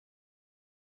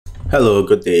Hello,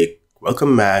 good day.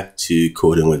 Welcome back to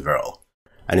Coding with Verl.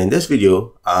 And in this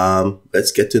video,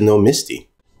 let's get to know Msty.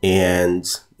 And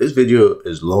this video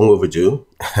is long overdue.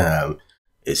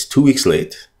 It's 2 weeks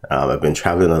late. I've been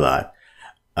traveling a lot.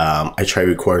 I tried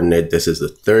recording it. This is the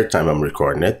third time I'm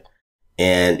recording it.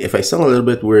 And if I sound a little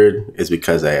bit weird, it's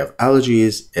because I have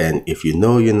allergies. And if you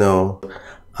know, you know.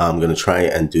 I'm going to try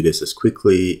and do this as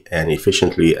quickly and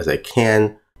efficiently as I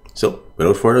can. So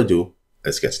without further ado,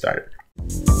 let's get started.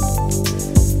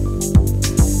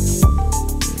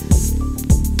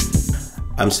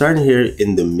 I'm starting here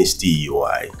in the Msty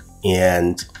UI,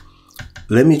 and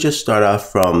let me just start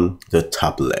off from the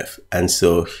top left. And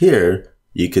so here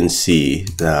you can see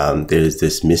there's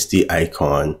this Msty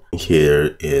icon.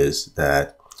 Here is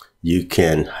that you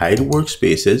can hide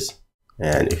workspaces,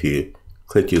 and if you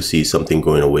click, you'll see something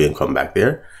going away and come back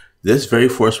there. This very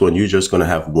first one, you're just going to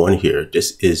have one here.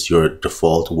 This is your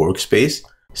default workspace.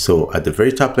 So at the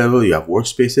very top level, you have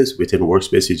workspaces. Within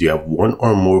workspaces, you have one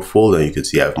or more folder. You can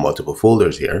see I have multiple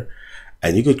folders here.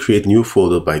 And you could create new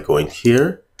folder by going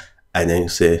here and then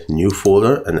say new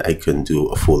folder. And I can do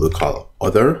a folder called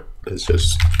other. Let's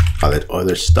just call it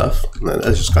other stuff.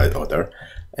 Let's just call it other.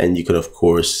 And you can, of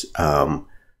course,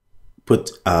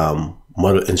 put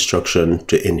model instruction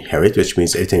to inherit, which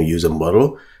means every time you use a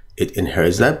model, it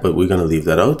inherits that, but we're going to leave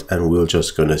that out and we're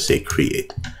just going to say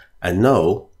create. And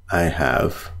now I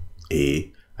have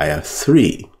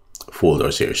three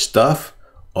folders here: stuff,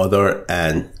 other,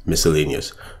 and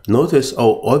miscellaneous. Notice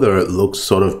how other looks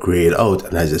sort of grayed out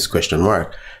and has this question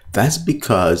mark. That's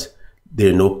because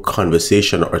there are no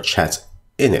conversation or chats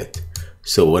in it.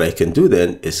 So what I can do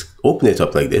then is open it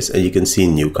up like this, and you can see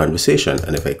new conversation.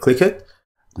 And if I click it,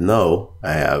 now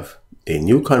I have a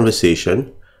new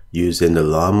conversation using the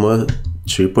Ollama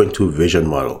 3.2 vision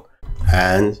model,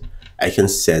 and I can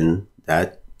send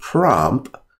that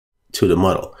prompt to the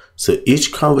model. So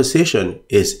each conversation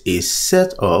is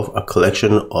a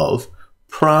collection of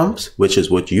prompts, which is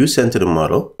what you send to the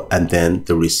model, and then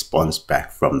the response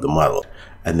back from the model.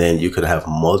 And then you could have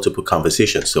multiple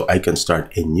conversations. So I can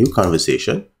start a new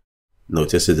conversation.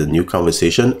 Notice it's a new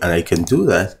conversation, and I can do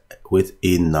that with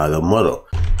another model.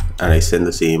 And I send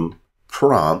the same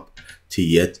prompt to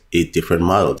yet a different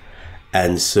model.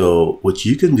 And so what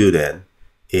you can do then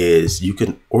is you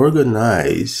can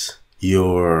organize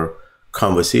your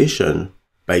conversation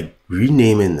by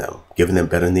renaming them, giving them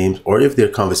better names, or if they're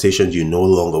conversations you no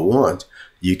longer want,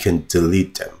 you can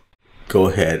delete them. Go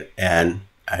ahead and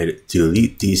I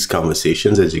delete these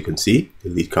conversations. As you can see,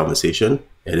 delete conversation,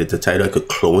 edit the title. I could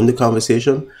clone the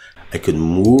conversation. I could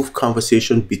move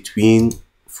conversation between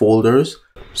folders.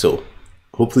 So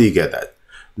hopefully you get that.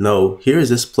 Now here is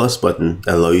this plus button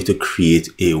that allows you to create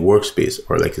a workspace,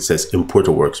 or like it says, import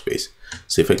a workspace.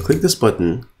 So if I click this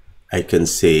button, I can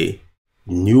say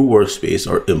new workspace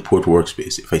or import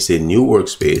workspace. If I say new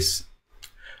workspace,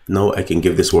 now I can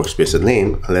give this workspace a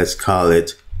name. Let's call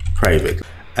it private.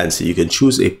 And so you can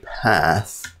choose a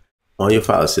path on your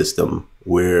file system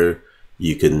where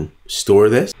you can store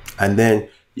this, and then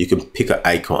you can pick an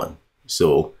icon.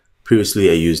 So previously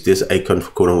I used this icon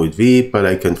for coding with V, but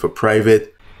icon for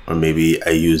private, or maybe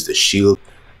I use the shield.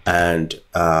 And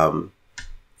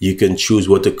you can choose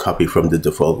what to copy from the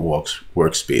default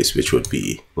workspace, which would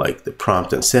be like the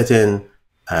prompt and setting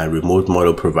and remote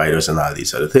model providers and all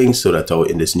these other things. So that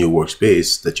in this new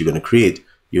workspace that you're going to create,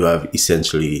 you have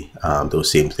essentially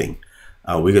those same thing.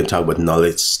 We're going to talk about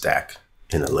knowledge stack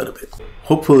in a little bit.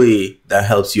 Hopefully that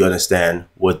helps you understand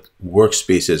what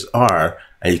workspaces are.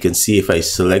 And you can see if I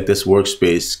select this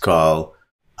workspace called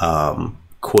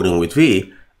Coding with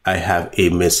V, I have a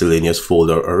miscellaneous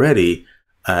folder already,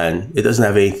 and it doesn't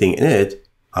have anything in it.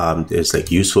 There's like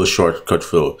useful shortcut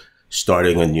for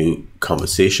starting a new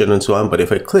conversation and so on. But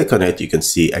if I click on it, you can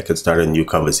see I can start a new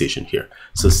conversation here.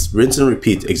 So rinse and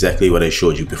repeat exactly what I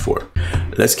showed you before.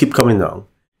 Let's keep coming down.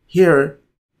 Here,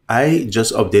 I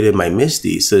just updated my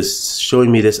Msty. So it's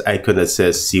showing me this icon that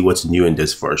says, see what's new in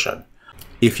this version.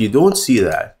 If you don't see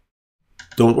that,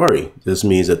 don't worry. This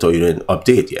means that you didn't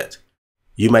update yet.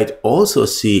 You might also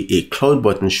see a cloud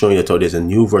button showing that there's a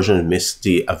new version of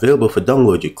Msty available for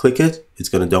download. You click it, it's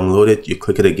going to download it. You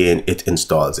click it again, it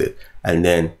installs it. And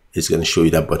then it's going to show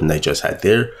you that button I just had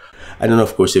there. And then,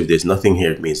 of course, if there's nothing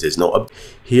here, it means there's no update.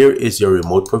 Here is your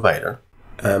remote provider.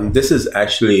 This is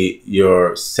actually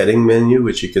your setting menu,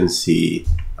 which you can see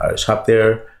at the top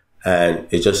there. And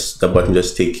the button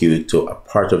just takes you to a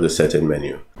part of the setting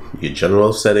menu. Your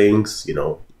general settings,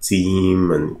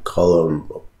 theme and color and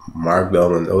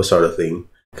markdown and those sort of thing.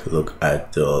 Look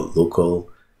at the local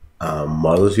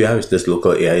models you have. This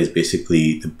local AI is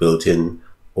basically the built-in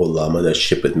Ollama that's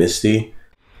shipped with Msty.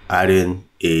 add in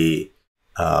a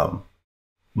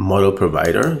model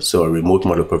provider, so a remote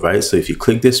model provider. So if you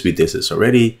click this, we did this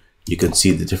already. You can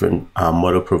see the different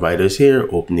model providers here,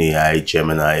 OpenAI,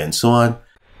 Gemini, and so on.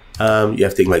 You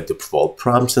have things like the default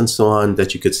prompts and so on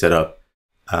that you could set up.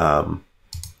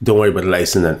 Don't worry about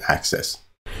license and access.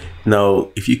 Now,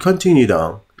 if you continue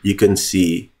down, you can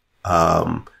see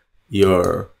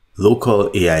your local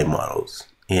AI models.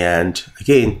 And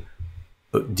again,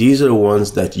 these are the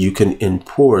ones that you can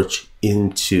import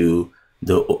into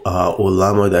the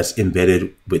Ollama that's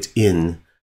embedded within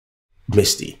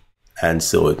Msty. And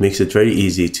so it makes it very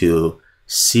easy to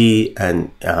see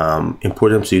and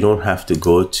import them, so you don't have to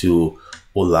go to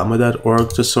Ollama.org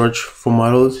to search for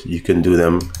models. You can do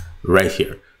them right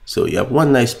here. So you have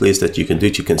one nice place that you can do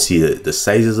it. You can see the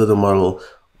sizes of the model,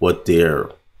 what they're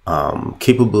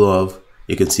capable of.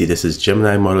 You can see this is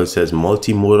Gemini model. It says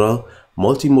multimodal.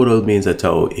 Multimodal means that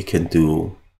how it can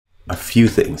do a few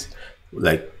things.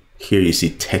 Like here you see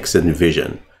text and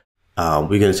vision.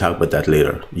 We're going to talk about that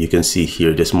later. You can see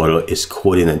here this model is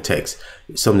coding and text.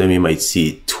 Some of them you might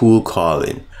see tool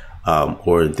calling,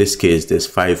 or in this case, this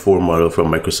 5.4 model from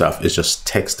Microsoft is just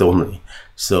text only.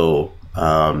 So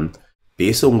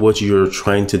based on what you're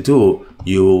trying to do,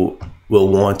 you will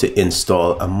want to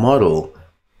install a model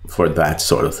for that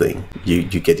sort of thing. You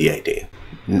get the idea.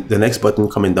 The next button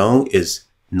coming down is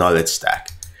knowledge stack.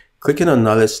 Clicking on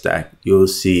knowledge stack, you'll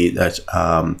see that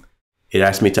it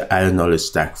asks me to add a knowledge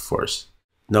stack first.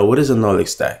 Now, what is a knowledge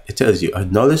stack? It tells you a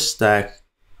knowledge stack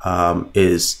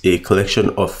is a collection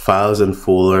of files and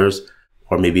folders,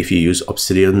 or maybe if you use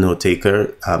Obsidian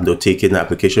note-taking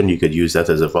application, you could use that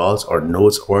as a vault, or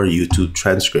notes, or YouTube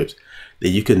transcripts that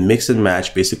you can mix and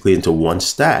match basically into one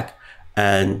stack.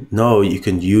 And now you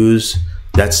can use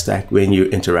that stack when you're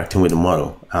interacting with the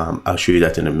model. I'll show you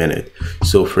that in a minute.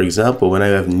 So for example, when I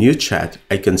have new chat,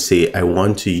 I can say I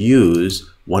want to use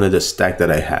one of the stack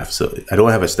that I have. So I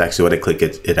don't have a stack, so when I click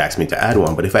it, it asks me to add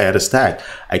one. But if I had a stack,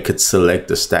 I could select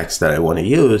the stacks that I want to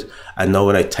use. And now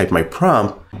when I type my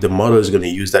prompt, the model is going to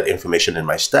use that information in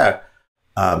my stack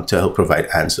to help provide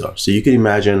answer. So you can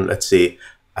imagine, let's say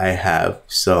I have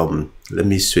some, let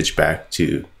me switch back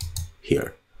to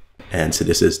here. And so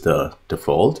this is the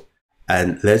default.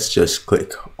 And let's just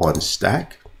click on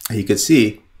stack. And you can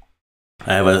see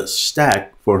I have a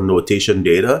stack for notation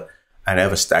data, and I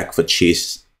have a stack for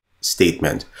chase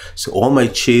statement. So all my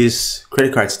chase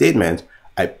credit card statement,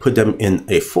 I put them in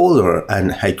a folder,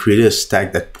 and I created a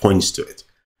stack that points to it.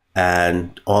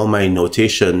 And all my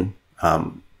notation,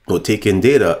 note-taking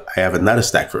data, I have another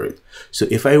stack for it. So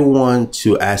if I want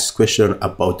to ask question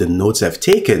about the notes I've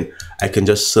taken, I can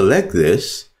just select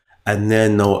this, and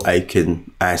then now I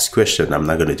can ask question. I'm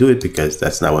not going to do it because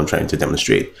that's not what I'm trying to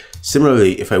demonstrate.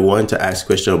 Similarly, if I want to ask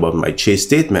question about my chase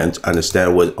statement,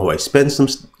 understand what, I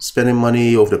spending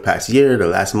money over the past year, the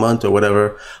last month or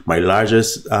whatever, my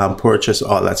largest purchase,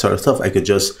 all that sort of stuff, I could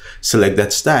just select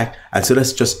that stack. And so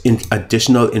that's just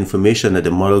additional information that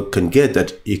the model can get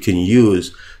that you can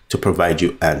use to provide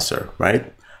you answer,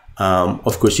 right?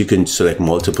 Of course, you can select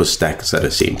multiple stacks at the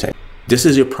same time. This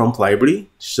is your prompt library.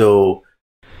 So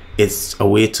it's a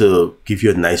way to give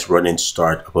you a nice running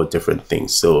start about different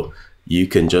things. So you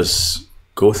can just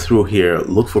go through here,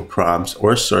 look for prompts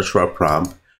or search for a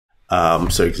prompt.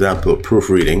 So example,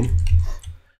 proofreading.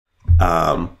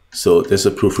 So there's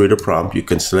a proofreader prompt. You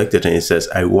can select it and it says,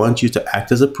 I want you to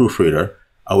act as a proofreader.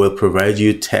 I will provide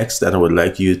you text and I would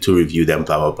like you to review them,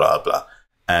 blah, blah, blah, blah.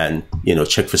 And, you know,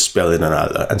 check for spelling and all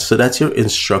that. And so that's your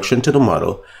instruction to the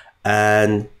model.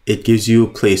 And it gives you a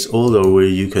placeholder where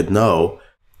you could now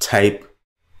type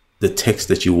the text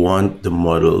that you want the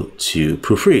model to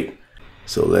proofread.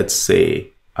 So let's say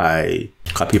I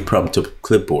copy prompt to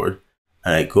clipboard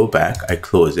and I go back, I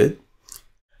close it,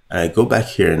 and I go back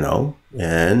here now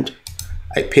and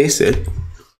I paste it.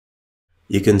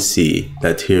 You can see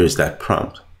that here's that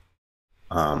prompt.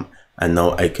 And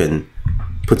now I can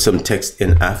put some text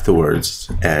in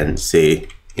afterwards and say,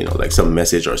 you know, like some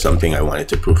message or something I wanted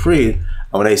to proofread.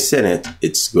 And when I send it,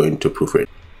 it's going to proofread.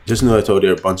 Just know that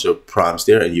there are a bunch of prompts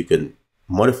there and you can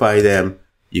modify them,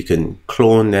 you can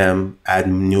clone them, add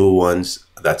new ones,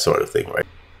 that sort of thing, right?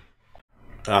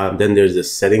 Then there's the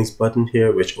settings button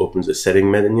here, which opens the setting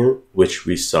menu, which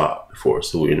we saw before.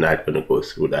 So we're not going to go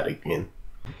through that again.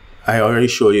 I already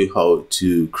showed you how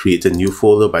to create a new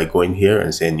folder by going here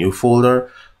and saying new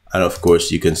folder. And of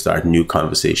course, you can start new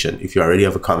conversation. If you already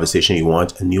have a conversation, you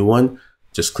want a new one,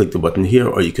 just click the button here,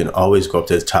 or you can always go up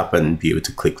to the top and be able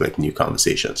to click like new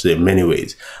conversation. So there are many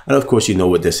ways. And of course, you know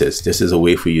what this is. This is a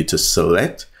way for you to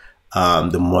select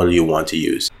the model you want to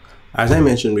use. As I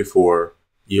mentioned before,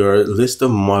 your list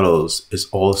of models is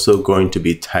also going to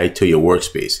be tied to your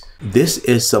workspace. This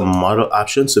is some model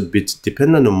options. So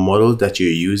depending on the model that you're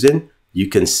using, you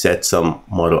can set some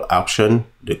model option,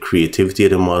 the creativity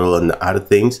of the model and the other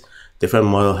things. Different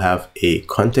model have a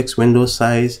context window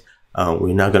size.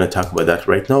 We're not going to talk about that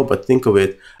right now, but think of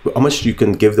it, how much you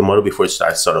can give the model before it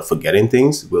starts sort of forgetting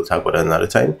things. We'll talk about that another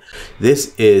time.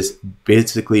 This is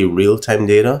basically real-time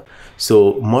data.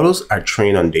 So models are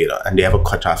trained on data and they have a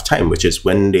cutoff time, which is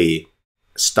when they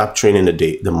stop training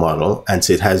the model. And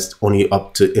so it has only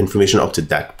up to information up to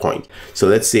that point. So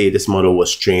let's say this model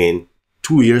was trained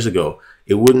 2 years ago.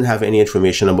 It wouldn't have any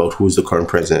information about who's the current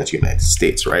president of the United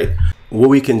States, right? What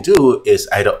we can do is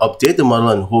either update the model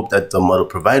and hope that the model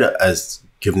provider has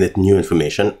given it new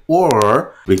information,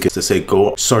 or we can just say,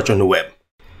 go search on the web.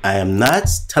 I am not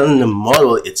telling the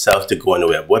model itself to go on the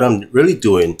web. What I'm really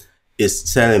doing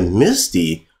is telling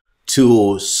Msty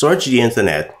to search the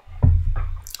internet,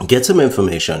 get some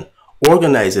information,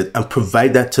 organize it, and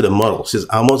provide that to the model. So it's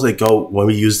almost like when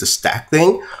we use the stack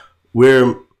thing,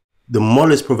 where the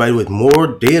model is provided with more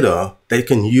data that it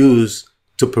can use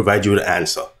to provide you the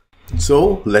answer.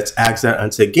 So let's ask that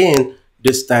answer again,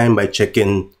 this time by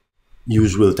checking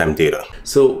use real-time data.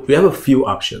 So we have a few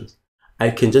options. I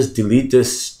can just delete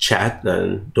this chat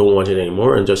and don't want it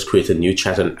anymore and just create a new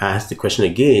chat and ask the question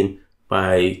again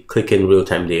by clicking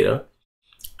real-time data.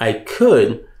 I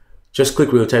could just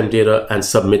click real-time data and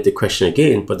submit the question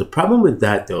again. But the problem with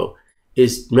that though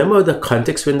is, remember the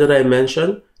context window that I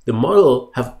mentioned? The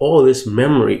model have all this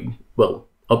memory, well,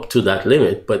 up to that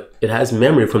limit, but it has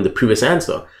memory from the previous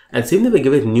answer. And so even if I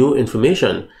give it new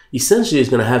information, essentially it's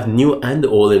going to have new and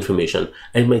old information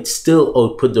and it might still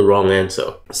output the wrong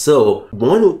answer. So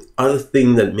one other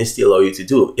thing that Msty allows you to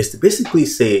do is to basically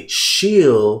say,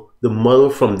 shield the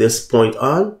model from this point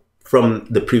on from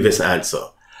the previous answer.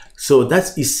 So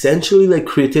that's essentially like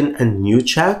creating a new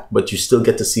chat, but you still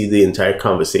get to see the entire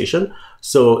conversation.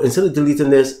 So instead of deleting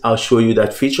this, I'll show you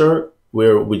that feature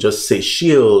where we just say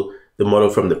shield the model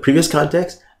from the previous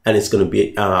context, and it's going to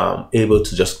be able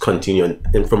to just continue.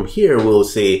 And from here, we'll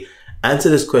say, answer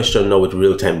this question now with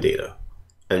real-time data.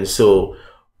 And so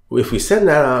if we send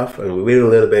that off and we wait a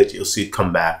little bit, you'll see it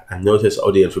come back and notice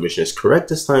all the information is correct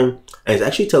this time. And it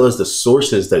actually tells us the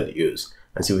sources that it used.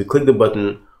 And so if we click the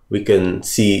button, we can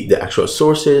see the actual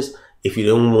sources. If you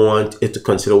don't want it to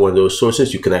consider one of those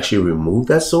sources, you can actually remove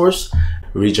that source,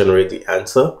 regenerate the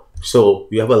answer. So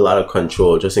you have a lot of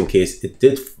control just in case it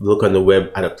did look on the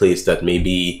web at a place that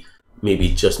maybe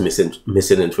just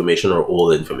missing information or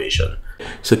old information.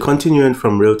 So continuing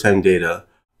from real-time data,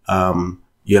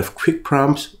 you have quick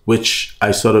prompts, which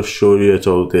I sort of showed you.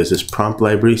 So there's this prompt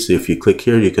library. So if you click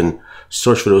here, you can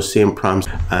search for those same prompts.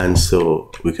 And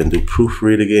so we can do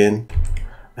proofread again.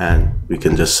 And we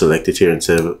can just select it here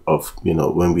instead of,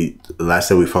 when last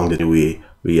time we found it,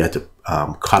 we had to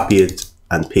copy it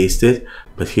and paste it.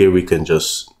 But here we can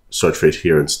just search for it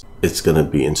here and it's going to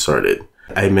be inserted.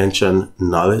 I mentioned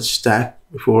knowledge stack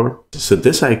before. So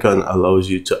this icon allows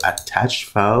you to attach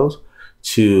files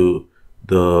to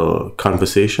the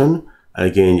conversation.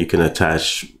 Again, you can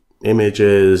attach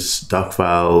images, doc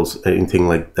files, anything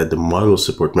like that the model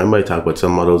support. Remember I talked about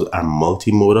some models are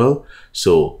multimodal.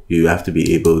 So you have to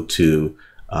be able to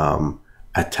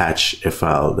attach a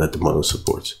file that the model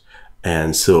supports.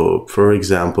 And so, for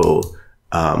example,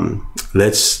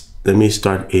 let me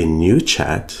start a new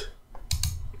chat,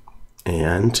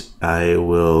 and I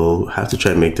will have to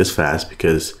try and make this fast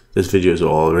because this video is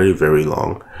already very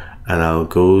long. And I'll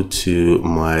go to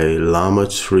my Llama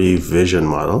 3 vision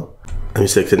model. Let me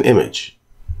select an image.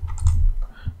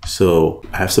 So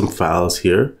I have some files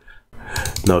here.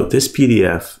 Now this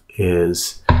PDF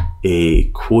is a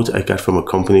quote I got from a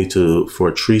company for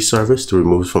a tree service to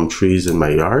remove from trees in my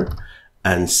yard.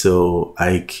 And so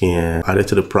I can add it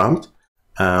to the prompt.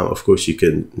 Of course, you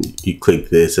click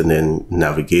this and then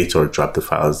navigate or drop the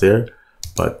files there,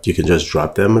 but you can just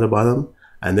drop them at the bottom.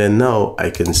 And then now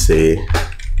I can say,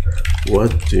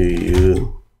 what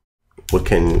can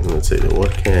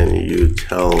you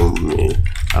tell me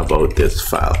about this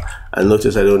file? And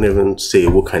notice I don't even say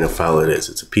what kind of file it is.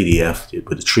 It's a PDF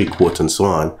with the tree quotes and so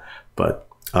on, but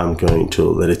I'm going to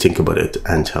let it think about it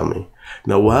and tell me.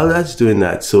 Now, while that's doing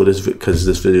that, so because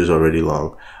this video is already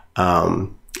long,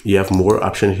 you have more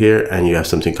option here, and you have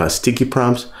something called sticky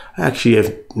prompts. I actually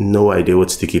have no idea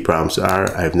what sticky prompts are.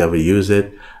 I've never used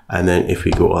it. And then if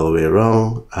we go all the way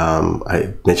around,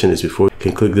 I mentioned this before, you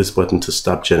can click this button to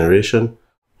stop generation,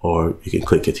 or you can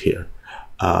click it here.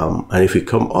 And if we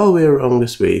come all the way around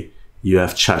this way, you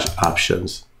have chat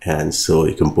options. And so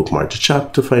you can bookmark the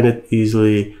chat to find it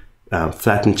easily,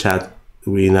 flatten chat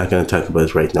we're not going to talk about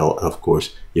it right now. And of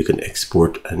course, you can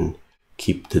export and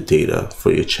keep the data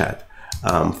for your chat.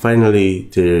 Finally,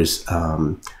 there's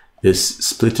this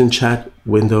split and chat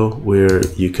window where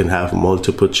you can have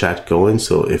multiple chat going.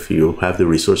 So if you have the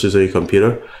resources on your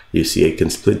computer, you see I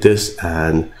can split this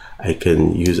and I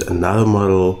can use another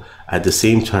model at the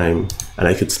same time, and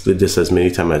I could split this as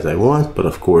many times as I want. But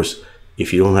of course,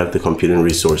 if you don't have the computing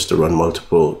resource to run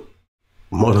multiple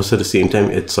models at the same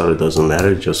time, it sort of doesn't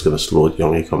matter. It's just going to slow it down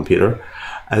on your computer.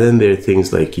 And then there are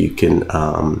things like you can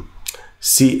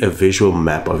see a visual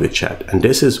map of your chat. And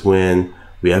this is when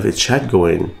we have a chat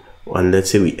going, and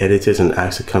let's say we edit it and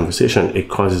ask a conversation, it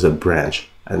causes a branch.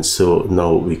 And so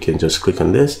now we can just click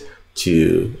on this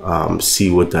to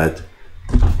see what that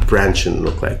branching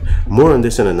look like. More on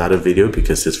this in another video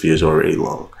because this video is already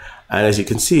long. And as you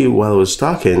can see, while I was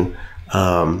talking,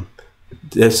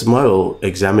 this model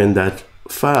examined that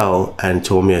file and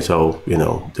told me, so, you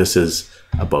know, this is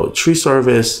about tree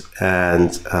service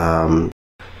and,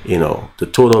 you know, the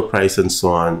total price and so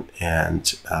on,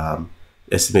 and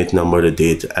estimate number, the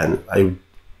date. And I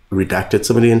redacted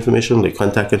some of the information, the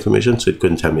contact information, so it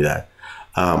couldn't tell me that.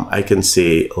 I can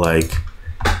say like,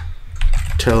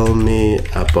 tell me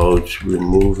about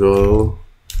removal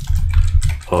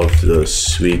of the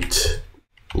sweet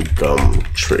gum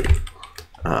tree.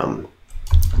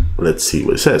 Let's see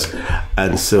what it says.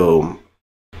 And so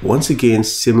once again,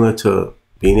 similar to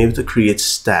being able to create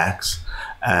stacks,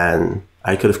 and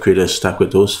I could have created a stack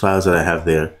with those files that I have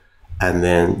there, and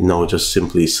then now just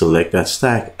simply select that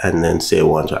stack and then say I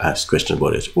want to ask questions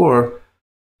about it. Or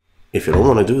if you don't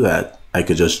want to do that, I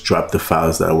could just drop the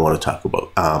files that I want to talk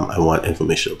about. I want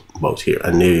information about here,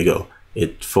 and there you go.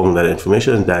 It found that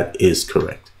information, and that is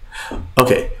correct.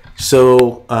 Okay,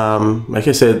 so like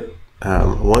I said, I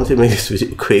wanted to make this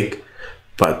video quick,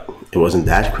 but it wasn't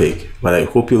that quick. But I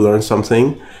hope you learned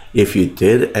something. If you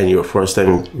did, and you're a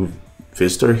first-time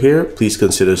visitor here, please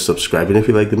consider subscribing if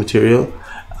you like the material.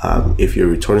 If you're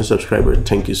a returning subscriber,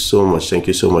 thank you so much. Thank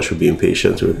you so much for being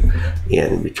patient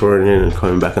and returning and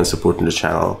coming back and supporting the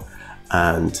channel.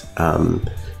 And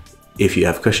if you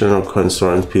have questions or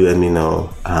concerns, please let me know.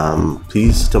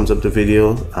 Please thumbs up the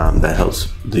video. That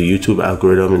helps the YouTube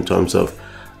algorithm in terms of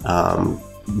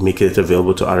making it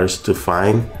available to others to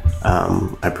find.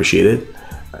 I appreciate it.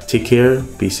 Take care,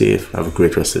 be safe, have a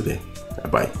great rest of the day.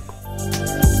 Bye.